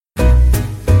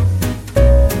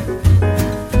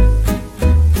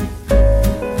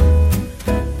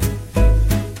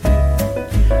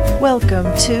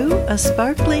welcome to A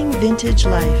Sparkling Vintage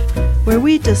Life, where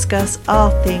we discuss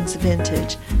all things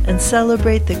vintage and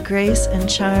celebrate the grace and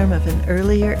charm of an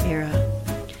earlier era.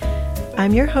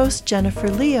 I'm your host, Jennifer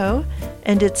Leo,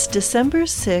 and it's December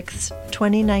 6th,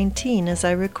 2019 as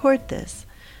I record this.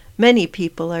 Many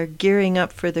people are gearing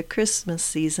up for the Christmas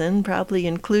season, probably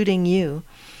including you.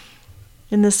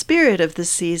 In the spirit of the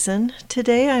season,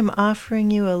 today I'm offering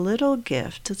you a little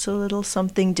gift. It's a little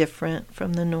something different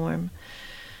from the norm.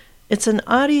 It's an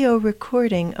audio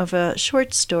recording of a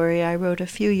short story I wrote a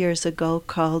few years ago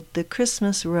called The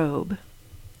Christmas Robe.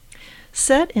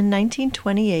 Set in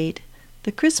 1928,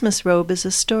 The Christmas Robe is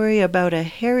a story about a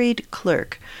harried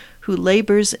clerk who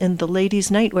labors in the ladies'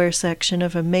 nightwear section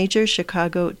of a major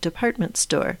Chicago department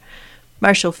store,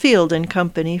 Marshall Field and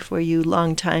Company for you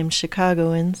longtime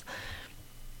Chicagoans,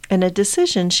 and a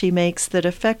decision she makes that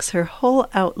affects her whole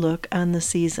outlook on the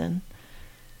season.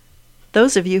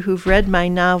 Those of you who've read my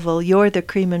novel, You're the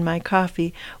Cream in My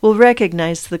Coffee, will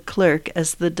recognize the clerk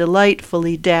as the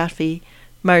delightfully daffy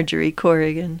Marjorie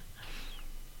Corrigan.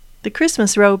 The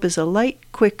Christmas Robe is a light,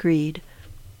 quick read.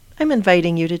 I'm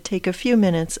inviting you to take a few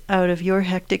minutes out of your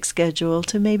hectic schedule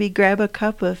to maybe grab a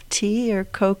cup of tea or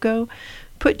cocoa,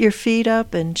 put your feet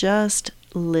up, and just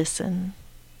listen.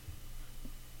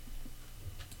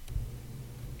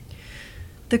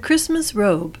 The Christmas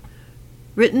Robe,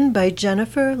 written by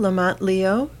Jennifer Lamont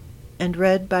Leo and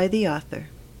read by the author.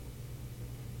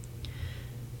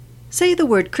 Say the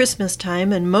word Christmas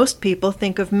time and most people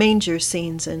think of manger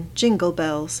scenes and jingle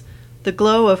bells, the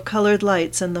glow of colored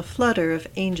lights and the flutter of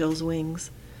angels'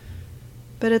 wings.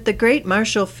 But at the great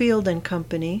Marshall Field and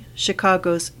Company,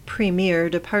 Chicago's premier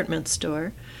department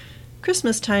store,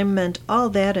 Christmas time meant all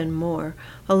that and more,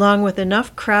 along with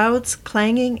enough crowds,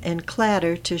 clanging, and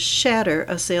clatter to shatter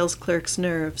a sales clerk's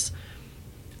nerves.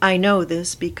 I know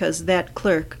this because that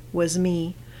clerk was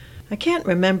me. I can't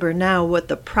remember now what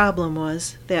the problem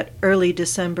was that early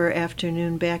December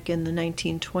afternoon back in the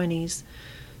 1920s.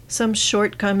 Some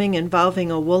shortcoming involving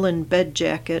a woolen bed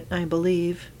jacket, I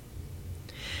believe.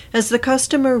 As the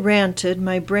customer ranted,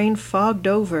 my brain fogged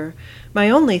over.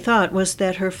 My only thought was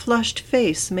that her flushed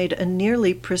face made a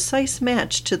nearly precise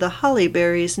match to the holly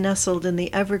berries nestled in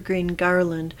the evergreen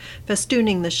garland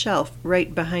festooning the shelf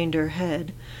right behind her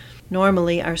head.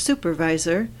 Normally our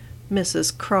supervisor,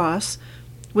 Mrs. Cross,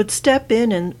 would step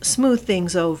in and smooth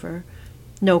things over.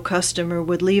 No customer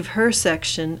would leave her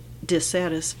section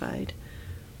dissatisfied.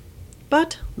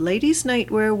 But ladies'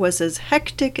 nightwear was as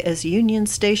hectic as Union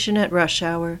Station at rush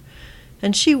hour,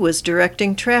 and she was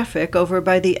directing traffic over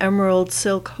by the emerald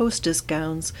silk hostess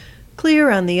gowns, clear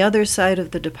on the other side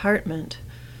of the department.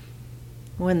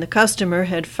 When the customer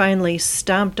had finally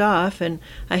stomped off and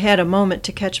I had a moment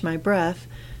to catch my breath,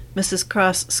 Mrs.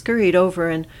 Cross scurried over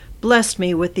and blessed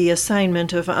me with the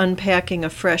assignment of unpacking a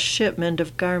fresh shipment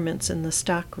of garments in the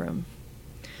stockroom.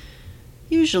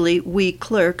 Usually we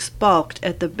clerks balked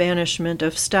at the banishment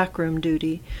of stockroom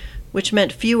duty, which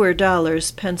meant fewer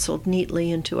dollars penciled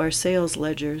neatly into our sales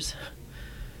ledgers.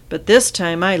 But this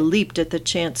time I leaped at the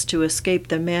chance to escape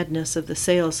the madness of the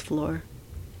sales floor.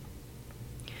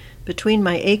 Between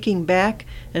my aching back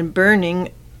and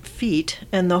burning feet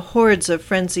and the hordes of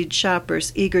frenzied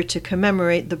shoppers eager to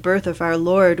commemorate the birth of our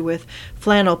Lord with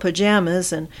flannel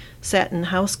pajamas and satin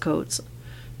housecoats,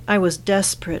 I was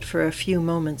desperate for a few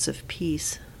moments of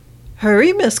peace.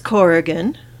 "Hurry, Miss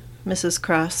Corrigan," Mrs.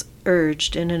 Cross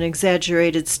urged in an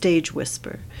exaggerated stage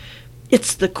whisper.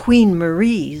 "It's the Queen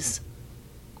Marie's."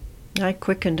 I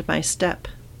quickened my step.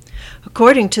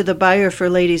 According to the buyer for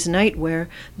ladies' nightwear,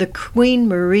 the Queen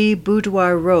Marie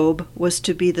boudoir robe was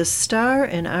to be the star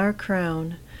in our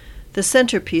crown, the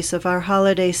centerpiece of our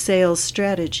holiday sales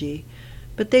strategy,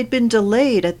 but they'd been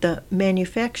delayed at the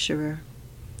manufacturer.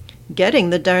 Getting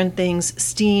the darn things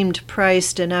steamed,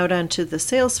 priced, and out onto the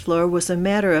sales floor was a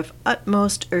matter of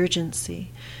utmost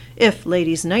urgency, if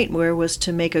ladies' nightwear was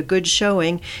to make a good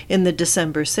showing in the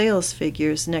December sales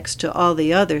figures next to all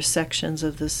the other sections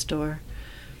of the store.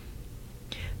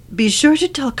 "Be sure to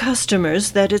tell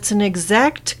customers that it's an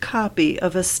exact copy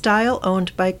of a style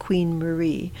owned by Queen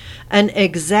Marie. An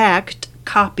exact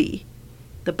copy."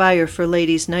 The buyer for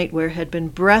ladies' nightwear had been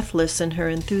breathless in her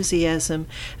enthusiasm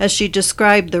as she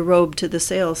described the robe to the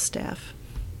sales staff.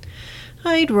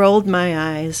 I'd rolled my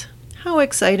eyes. How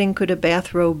exciting could a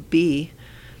bathrobe be?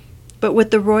 But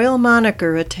with the royal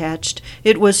moniker attached,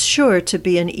 it was sure to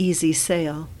be an easy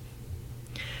sale.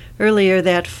 Earlier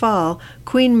that fall,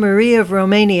 Queen Marie of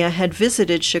Romania had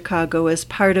visited Chicago as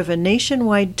part of a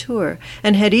nationwide tour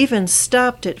and had even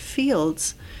stopped at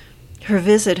Fields. Her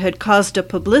visit had caused a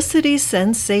publicity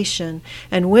sensation,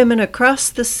 and women across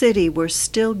the city were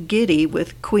still giddy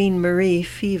with Queen Marie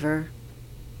fever.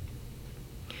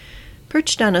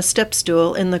 Perched on a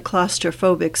step-stool in the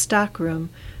claustrophobic stockroom,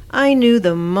 I knew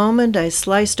the moment I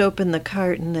sliced open the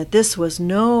carton that this was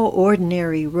no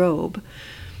ordinary robe.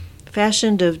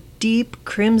 Fashioned of deep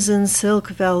crimson silk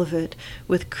velvet,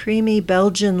 with creamy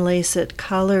Belgian lace at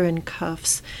collar and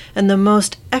cuffs, and the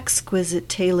most exquisite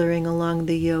tailoring along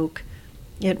the yoke,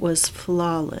 it was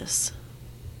flawless.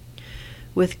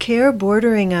 With care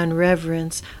bordering on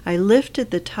reverence, I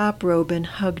lifted the top robe and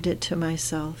hugged it to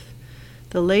myself.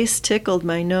 The lace tickled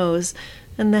my nose,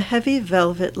 and the heavy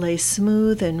velvet lay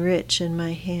smooth and rich in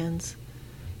my hands.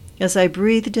 As I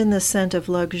breathed in the scent of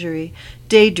luxury,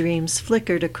 daydreams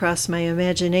flickered across my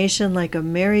imagination like a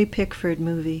Mary Pickford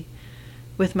movie.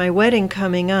 With my wedding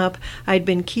coming up, I'd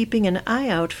been keeping an eye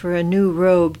out for a new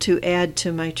robe to add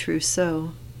to my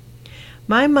trousseau.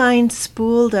 My mind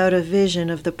spooled out a vision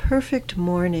of the perfect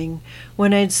morning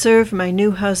when I'd serve my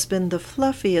new husband the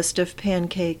fluffiest of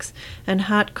pancakes and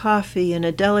hot coffee in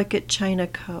a delicate china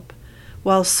cup,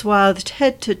 while swathed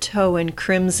head to toe in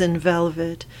crimson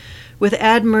velvet. With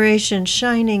admiration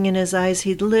shining in his eyes,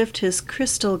 he'd lift his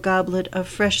crystal goblet of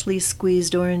freshly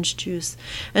squeezed orange juice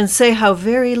and say how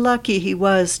very lucky he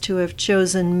was to have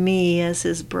chosen me as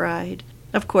his bride.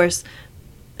 Of course,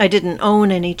 I didn't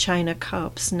own any china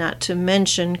cups, not to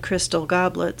mention crystal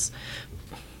goblets.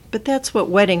 But that's what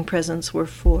wedding presents were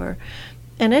for.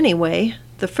 And anyway,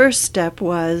 the first step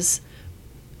was,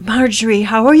 "Marjorie,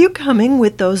 how are you coming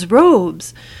with those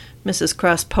robes?" Mrs.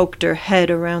 Cross poked her head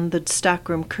around the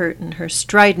stockroom curtain, her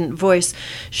strident voice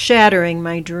shattering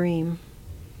my dream.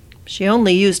 She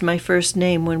only used my first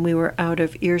name when we were out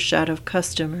of earshot of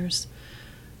customers.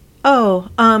 "Oh,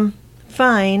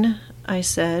 fine," I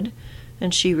said,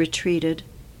 and she retreated.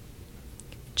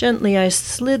 Gently I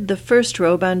slid the first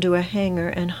robe onto a hanger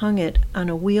and hung it on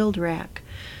a wheeled rack.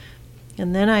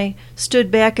 And then I stood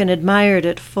back and admired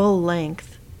it full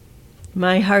length.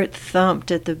 My heart thumped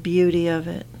at the beauty of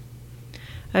it.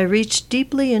 I reached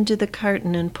deeply into the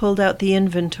carton and pulled out the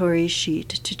inventory sheet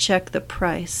to check the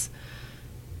price.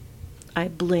 I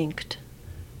blinked.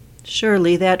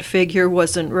 Surely that figure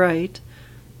wasn't right.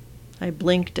 I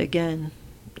blinked again.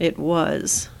 It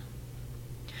was.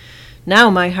 Now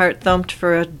my heart thumped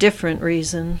for a different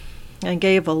reason. I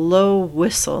gave a low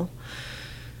whistle.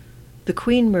 The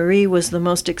Queen Marie was the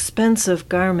most expensive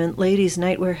garment ladies'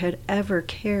 nightwear had ever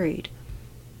carried.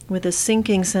 With a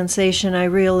sinking sensation, I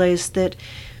realized that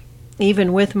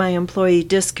even with my employee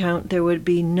discount, there would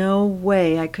be no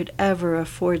way I could ever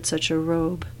afford such a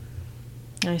robe.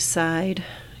 I sighed.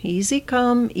 Easy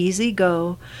come, easy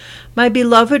go. My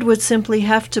beloved would simply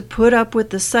have to put up with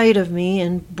the sight of me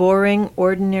in boring,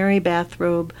 ordinary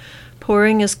bathrobe,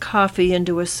 pouring his coffee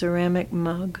into a ceramic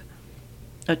mug.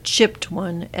 A chipped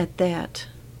one at that.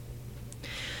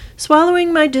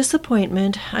 Swallowing my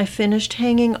disappointment, I finished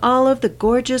hanging all of the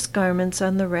gorgeous garments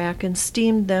on the rack and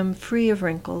steamed them free of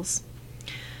wrinkles.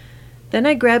 Then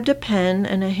I grabbed a pen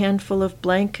and a handful of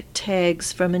blank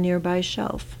tags from a nearby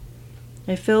shelf.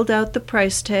 I filled out the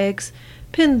price tags,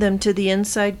 pinned them to the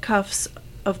inside cuffs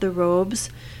of the robes,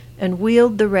 and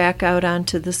wheeled the rack out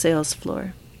onto the sales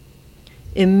floor.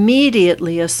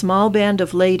 Immediately, a small band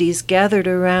of ladies gathered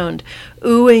around,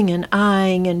 oohing and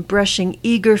eyeing and brushing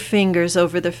eager fingers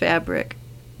over the fabric.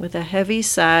 With a heavy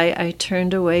sigh, I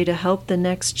turned away to help the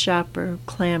next shopper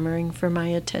clamoring for my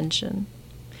attention.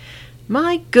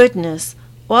 "My goodness,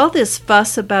 all this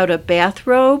fuss about a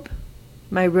bathrobe?"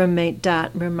 my roommate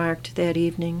Dot remarked that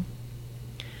evening.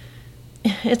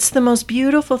 "It's the most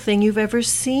beautiful thing you've ever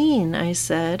seen," I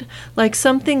said, "like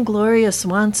something Gloria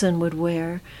Swanson would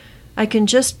wear. I can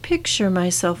just picture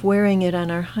myself wearing it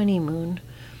on our honeymoon."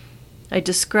 I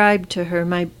described to her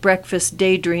my breakfast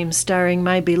daydream starring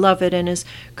my beloved and his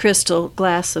crystal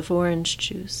glass of orange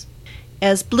juice.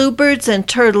 "As bluebirds and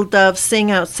turtle doves sing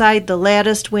outside the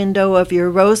latticed window of your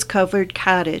rose-covered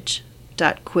cottage,"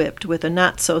 Dot quipped with a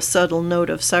not-so-subtle note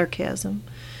of sarcasm.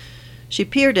 She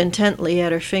peered intently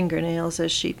at her fingernails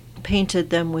as she painted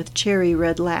them with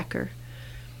cherry-red lacquer.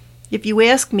 "If you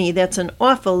ask me, that's an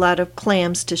awful lot of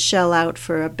clams to shell out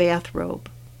for a bathrobe."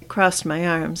 I crossed my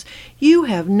arms. "You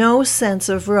have no sense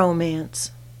of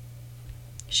romance."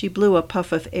 She blew a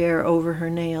puff of air over her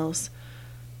nails.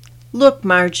 "Look,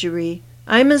 Marjorie,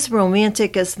 I'm as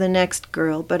romantic as the next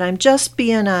girl, but I'm just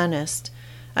being honest.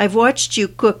 I've watched you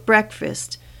cook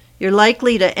breakfast. You're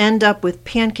likely to end up with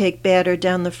pancake batter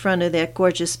down the front of that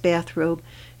gorgeous bathrobe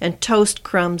and toast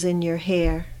crumbs in your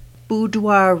hair."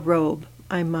 "Boudoir robe,"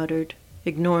 I muttered,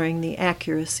 ignoring the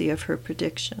accuracy of her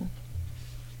prediction.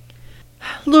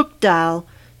 Look, doll,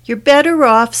 you're better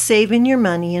off saving your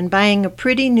money and buying a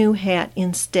pretty new hat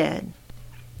instead."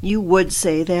 "You would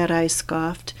say that," I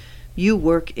scoffed. "You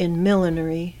work in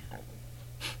millinery."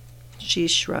 She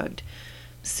shrugged.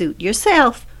 "Suit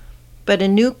yourself. But a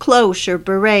new cloche or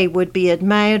beret would be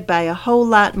admired by a whole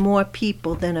lot more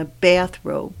people than a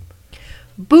bathrobe."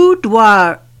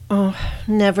 "Boudoir. Oh,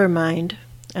 never mind."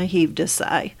 I heaved a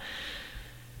sigh.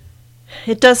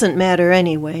 "It doesn't matter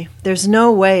anyway. There's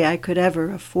no way I could ever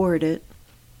afford it."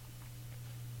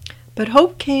 But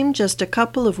hope came just a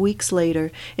couple of weeks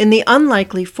later, in the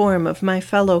unlikely form of my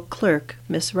fellow clerk,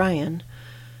 Miss Ryan.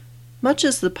 Much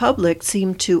as the public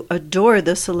seemed to adore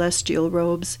the celestial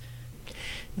robes,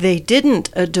 they didn't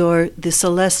adore the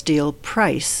celestial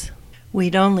price.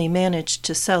 We'd only managed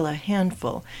to sell a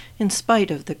handful, in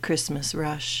spite of the Christmas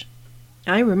rush.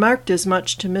 I remarked as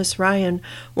much to Miss Ryan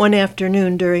one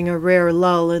afternoon during a rare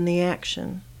lull in the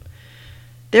action.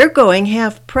 "They're going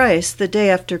half price the day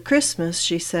after Christmas,"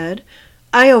 she said.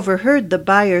 "I overheard the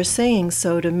buyer saying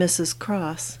so to Mrs.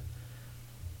 Cross."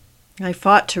 I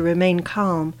fought to remain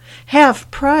calm.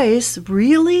 Half price?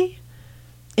 Really?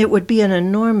 It would be an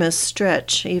enormous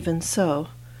stretch, even so.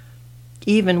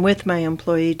 Even with my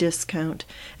employee discount,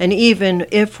 and even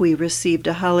if we received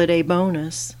a holiday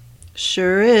bonus.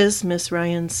 "Sure is," Miss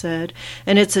Ryan said,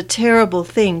 "and it's a terrible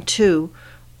thing, too.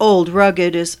 Old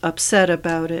Rugged is upset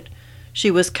about it. She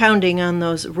was counting on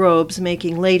those robes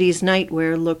making ladies'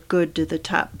 nightwear look good to the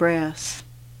top brass."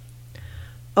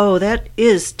 "Oh, that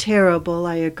is terrible,"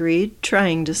 I agreed,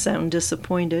 trying to sound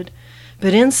disappointed.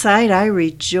 But inside I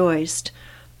rejoiced.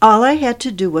 All I had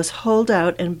to do was hold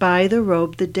out and buy the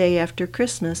robe the day after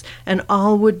Christmas, and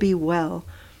all would be well.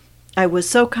 I was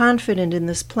so confident in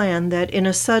this plan that in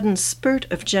a sudden spurt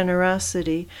of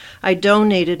generosity, I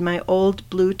donated my old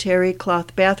blue terry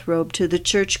cloth bathrobe to the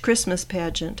church Christmas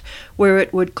pageant, where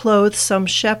it would clothe some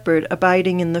shepherd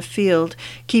abiding in the field,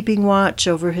 keeping watch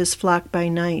over his flock by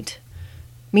night.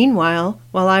 Meanwhile,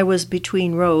 while I was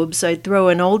between robes, I'd throw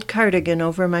an old cardigan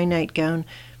over my nightgown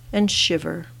and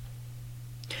shiver.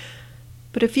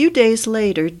 But a few days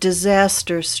later,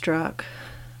 disaster struck.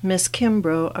 Miss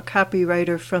Kimbrough, a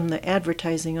copywriter from the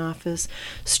advertising office,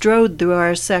 strode through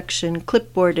our section,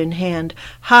 clipboard in hand,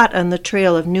 hot on the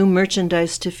trail of new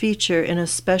merchandise to feature in a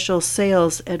special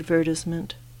sales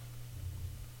advertisement.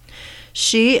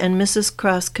 She and Mrs.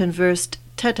 Cross conversed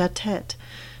tete-a-tete,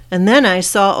 and then I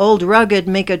saw old Rugged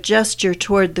make a gesture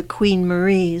toward the Queen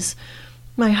Maries.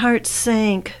 My heart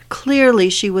sank. Clearly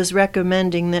she was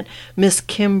recommending that Miss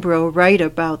Kimbrough write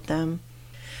about them.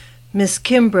 Miss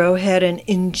Kimbrough had an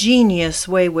ingenious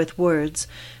way with words,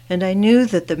 and I knew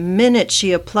that the minute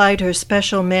she applied her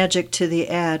special magic to the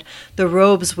ad, the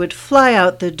robes would fly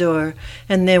out the door,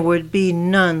 and there would be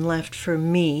none left for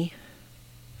me.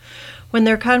 When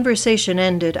their conversation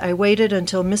ended, I waited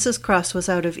until Mrs. Cross was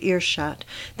out of earshot,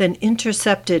 then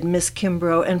intercepted Miss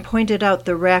Kimbrough and pointed out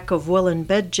the rack of woolen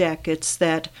bed jackets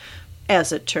that,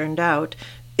 as it turned out,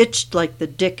 itched like the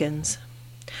dickens.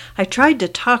 I tried to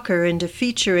talk her into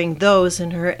featuring those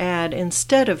in her ad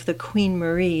instead of the Queen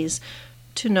Marie's,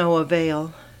 to no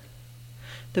avail.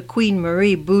 The Queen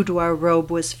Marie boudoir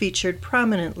robe was featured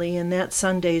prominently in that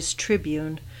Sunday's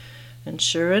Tribune, and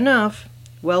sure enough,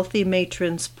 wealthy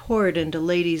matrons poured into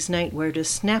ladies' nightwear to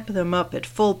snap them up at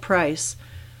full price.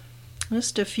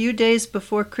 Just a few days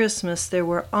before Christmas, there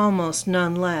were almost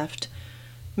none left.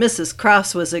 Mrs.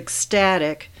 Cross was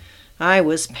ecstatic. I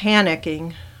was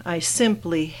panicking. I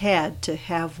simply had to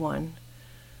have one.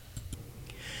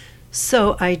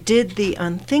 So I did the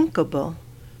unthinkable.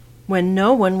 When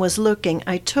no one was looking,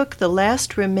 I took the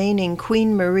last remaining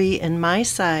Queen Marie in my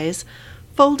size,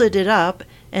 folded it up,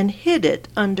 and hid it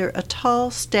under a tall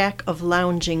stack of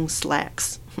lounging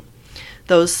slacks.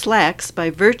 Those slacks, by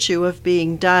virtue of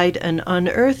being dyed an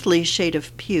unearthly shade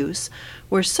of puce,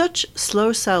 were such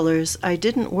slow sellers I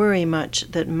didn't worry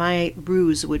much that my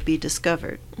ruse would be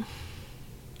discovered.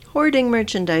 Hoarding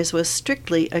merchandise was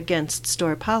strictly against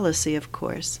store policy, of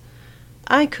course.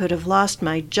 I could have lost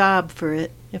my job for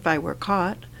it if I were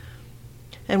caught.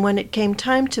 And when it came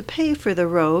time to pay for the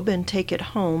robe and take it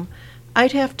home,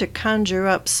 I'd have to conjure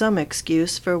up some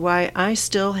excuse for why I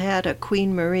still had a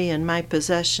Queen Marie in my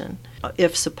possession,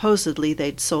 if supposedly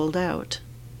they'd sold out.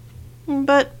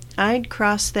 But I'd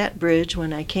cross that bridge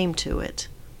when I came to it.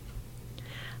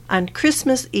 On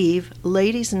Christmas Eve,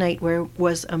 ladies' nightwear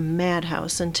was a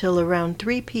madhouse until around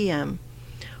 3 p.m.,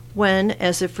 when,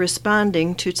 as if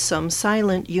responding to some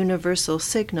silent universal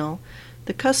signal,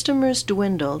 the customers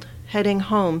dwindled, heading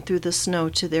home through the snow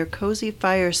to their cozy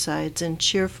firesides and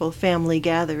cheerful family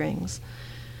gatherings.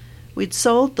 We'd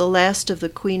sold the last of the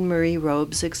Queen Marie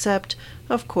robes, except,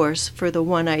 of course, for the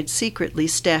one I'd secretly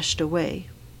stashed away.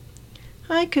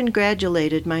 I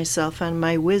congratulated myself on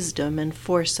my wisdom and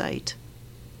foresight.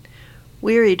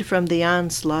 Wearied from the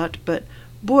onslaught, but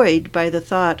buoyed by the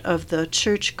thought of the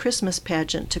church Christmas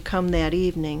pageant to come that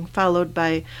evening, followed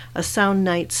by a sound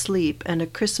night's sleep and a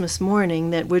Christmas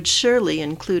morning that would surely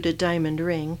include a diamond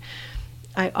ring,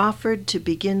 I offered to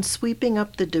begin sweeping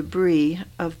up the debris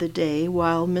of the day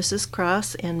while Mrs.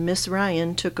 Cross and Miss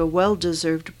Ryan took a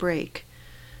well-deserved break.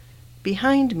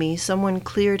 Behind me, someone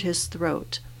cleared his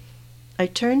throat. I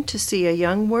turned to see a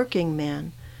young working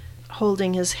man,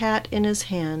 holding his hat in his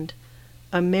hand,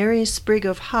 a merry sprig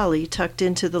of holly tucked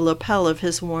into the lapel of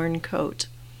his worn coat.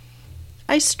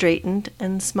 I straightened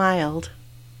and smiled.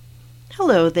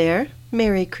 "Hello there.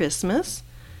 Merry Christmas.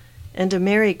 And a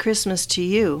Merry Christmas to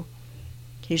you."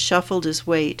 He shuffled his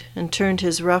weight and turned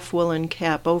his rough woolen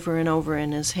cap over and over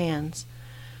in his hands.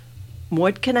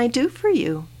 "What can I do for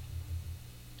you?"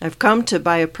 "I've come to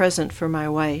buy a present for my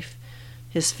wife."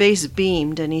 His face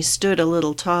beamed and he stood a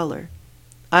little taller.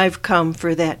 "I've come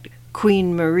for that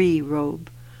Queen Marie robe."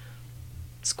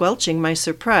 Squelching my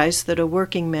surprise that a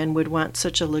working man would want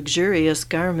such a luxurious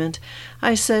garment,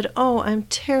 I said, "Oh, I'm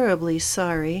terribly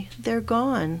sorry. They're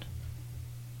gone."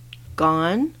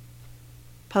 "Gone?"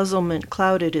 Puzzlement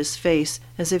clouded his face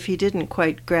as if he didn't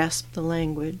quite grasp the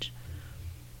language.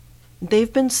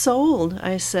 "They've been sold,"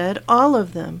 I said, "all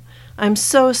of them. I'm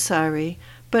so sorry,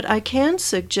 but I can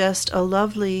suggest a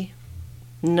lovely—"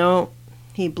 "No,"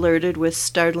 he blurted with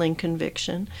startling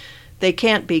conviction. "They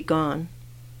can't be gone."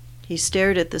 He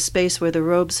stared at the space where the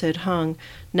robes had hung,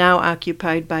 now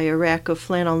occupied by a rack of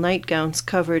flannel nightgowns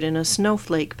covered in a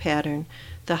snowflake pattern,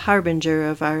 the harbinger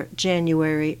of our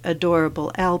January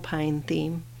adorable alpine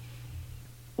theme.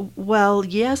 "Well,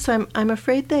 yes, I'm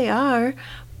afraid they are,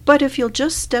 but if you'll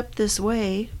just step this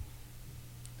way—"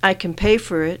 "I can pay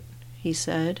for it," he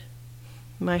said.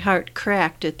 My heart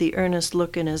cracked at the earnest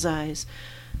look in his eyes.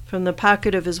 From the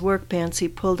pocket of his work pants he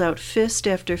pulled out fist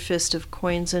after fist of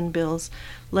coins and bills,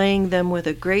 laying them with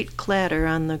a great clatter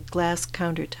on the glass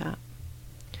countertop.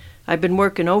 "I've been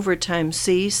working overtime,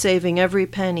 see, saving every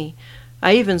penny.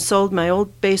 I even sold my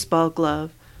old baseball glove.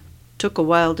 Took a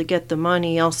while to get the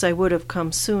money, else I would have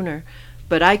come sooner,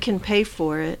 but I can pay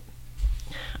for it."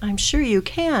 "I'm sure you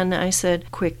can," I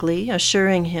said quickly,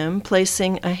 assuring him,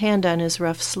 placing a hand on his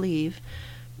rough sleeve.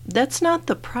 "That's not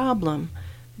the problem.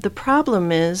 The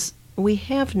problem is we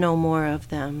have no more of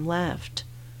them left.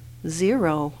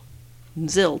 Zero.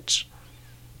 Zilch.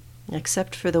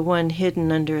 Except for the one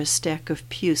hidden under a stack of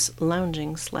puce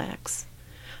lounging slacks."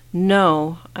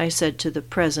 "No," I said to the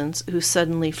presence, who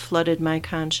suddenly flooded my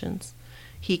conscience.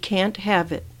 "He can't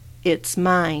have it. It's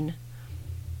mine."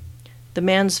 The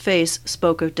man's face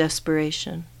spoke of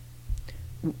desperation.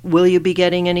 "Will you be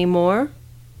getting any more?"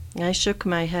 I shook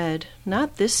my head.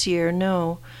 "Not this year,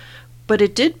 no. But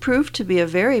it did prove to be a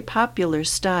very popular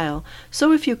style,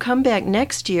 so if you come back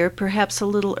next year, perhaps a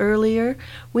little earlier,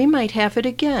 we might have it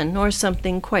again, or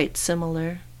something quite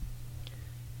similar."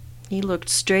 He looked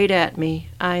straight at me,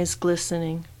 eyes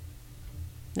glistening.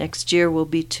 "Next year will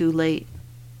be too late."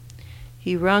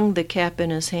 He wrung the cap in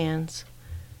his hands.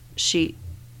 She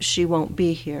won't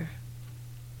be here."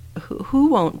 Who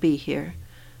won't be here?"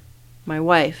 "My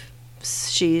wife.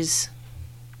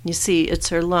 You see, it's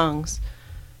her lungs."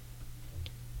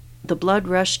 The blood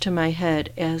rushed to my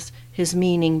head as his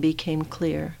meaning became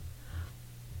clear.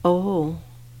 "Oh."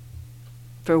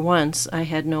 For once I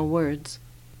had no words.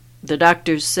 "The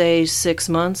doctors say 6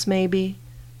 months, maybe."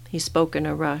 He spoke in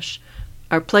a rush.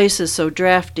 "Our place is so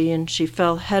drafty, and she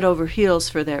fell head over heels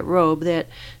for that robe that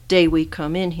day we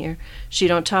come in here. She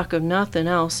don't talk of nothing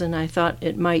else, and I thought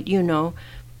it might,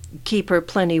 keep her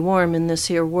plenty warm in this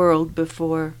here world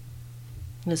before—"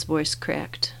 His voice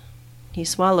cracked. He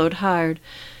swallowed hard,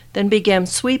 then began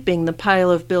sweeping the pile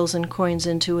of bills and coins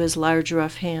into his large,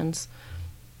 rough hands.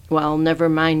 "Well, never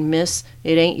mind, miss.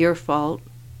 It ain't your fault."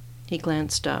 He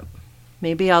glanced up.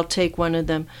 "Maybe I'll take one of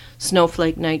them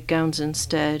snowflake nightgowns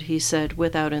instead," he said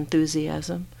without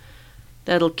enthusiasm.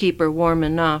 "That'll keep her warm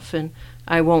enough, and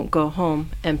I won't go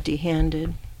home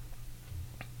empty-handed."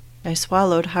 I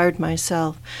swallowed hard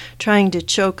myself, trying to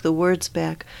choke the words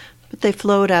back, but they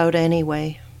flowed out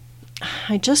anyway.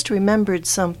 "I just remembered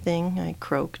something," I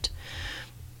croaked.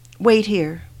 "Wait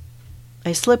here."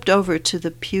 I slipped over to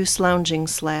the puce lounging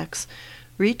slacks,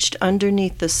 reached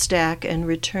underneath the stack, and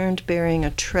returned bearing a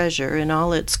treasure in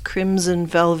all its crimson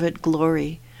velvet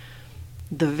glory.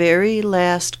 The very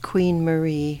last Queen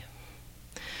Marie.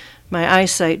 My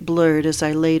eyesight blurred as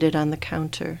I laid it on the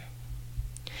counter.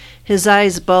 His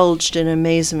eyes bulged in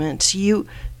amazement. You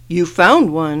 "You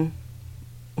found one?"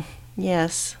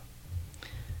 "Yes."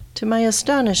 To my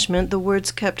astonishment, the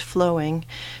words kept flowing.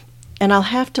 "And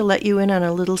I'll have to let you in on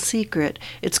a little secret.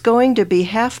 It's going to be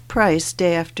half price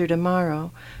day after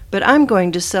tomorrow, but I'm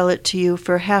going to sell it to you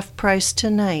for half price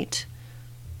tonight."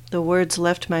 The words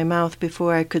left my mouth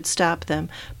before I could stop them,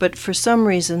 but for some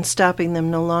reason stopping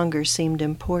them no longer seemed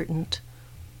important.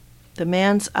 The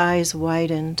man's eyes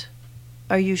widened.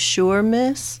 "Are you sure,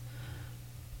 miss?"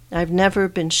 I've never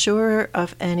been surer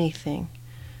of anything,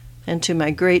 and to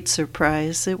my great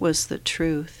surprise, it was the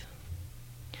truth.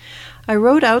 I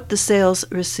wrote out the sales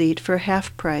receipt for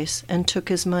half price and took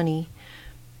his money.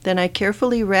 Then I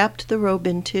carefully wrapped the robe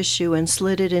in tissue and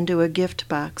slid it into a gift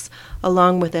box,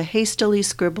 along with a hastily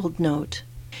scribbled note.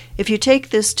 "If you take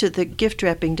this to the gift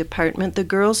wrapping department, the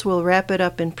girls will wrap it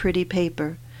up in pretty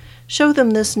paper. Show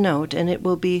them this note, and it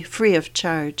will be free of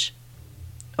charge."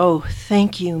 "Oh,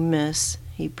 thank you, miss,"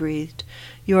 he breathed.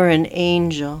 "You're an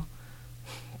angel."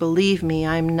 "Believe me,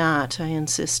 I'm not," I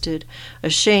insisted,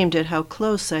 ashamed at how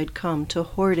close I'd come to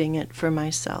hoarding it for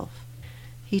myself.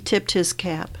 He tipped his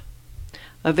cap.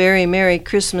 "A very Merry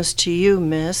Christmas to you,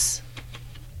 miss."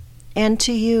 "And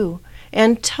to you.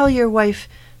 And tell your wife,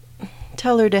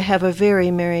 tell her to have a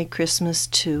very Merry Christmas,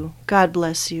 too. God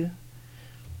bless you."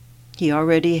 "He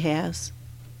already has."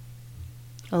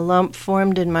 A lump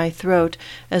formed in my throat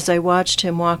as I watched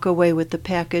him walk away with the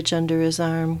package under his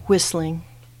arm, whistling.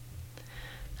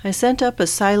 I sent up a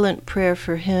silent prayer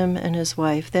for him and his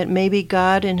wife, that maybe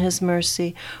God in his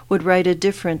mercy would write a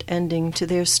different ending to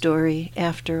their story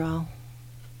after all.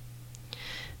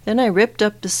 Then I ripped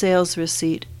up the sales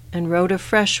receipt and wrote a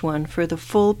fresh one for the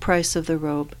full price of the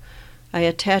robe. I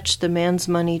attached the man's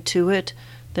money to it,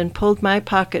 then pulled my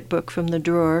pocketbook from the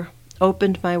drawer,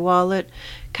 opened my wallet,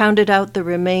 counted out the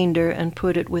remainder, and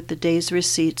put it with the day's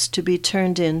receipts to be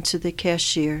turned in to the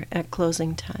cashier at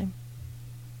closing time.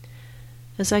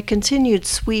 As I continued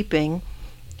sweeping,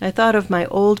 I thought of my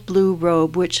old blue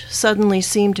robe, which suddenly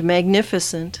seemed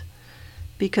magnificent,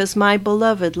 because my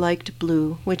beloved liked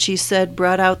blue, which he said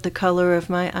brought out the color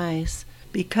of my eyes,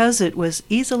 because it was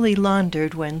easily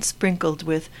laundered when sprinkled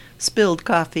with spilled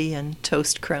coffee and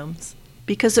toast crumbs,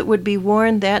 because it would be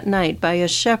worn that night by a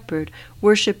shepherd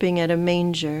worshiping at a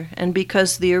manger, and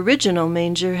because the original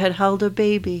manger had held a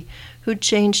baby who'd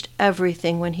changed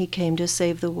everything when he came to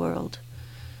save the world.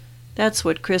 That's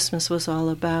what Christmas was all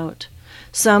about.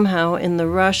 Somehow, in the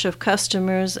rush of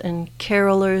customers and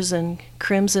carolers and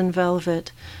crimson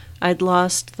velvet, I'd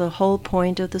lost the whole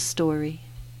point of the story.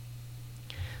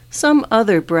 Some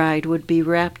other bride would be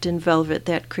wrapped in velvet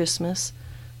that Christmas,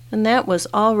 and that was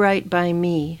all right by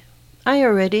me. I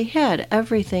already had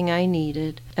everything I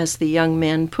needed, as the young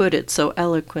man put it so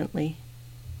eloquently,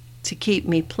 to keep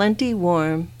me plenty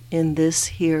warm in this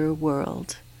here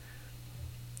world.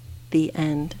 The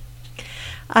end.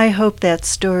 I hope that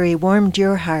story warmed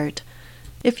your heart.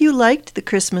 If you liked The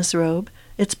Christmas Robe,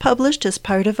 it's published as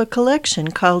part of a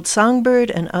collection called Songbird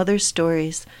and Other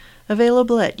Stories,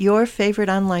 available at your favorite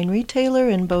online retailer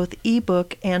in both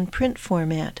ebook and print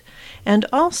format, and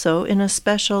also in a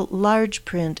special large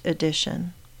print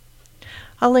edition.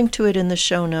 I'll link to it in the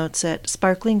show notes at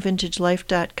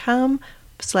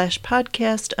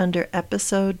sparklingvintagelife.com/podcast under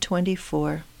episode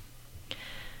 24.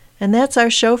 And that's our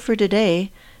show for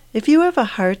today. If you have a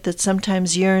heart that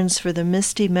sometimes yearns for the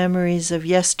misty memories of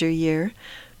yesteryear,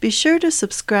 be sure to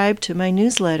subscribe to my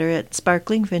newsletter at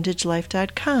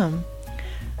sparklingvintagelife.com.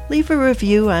 Leave a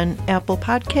review on Apple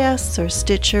Podcasts or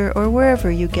Stitcher or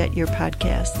wherever you get your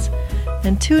podcasts.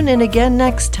 And tune in again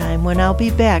next time when I'll be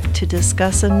back to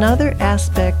discuss another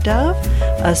aspect of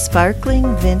A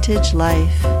Sparkling Vintage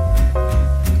Life.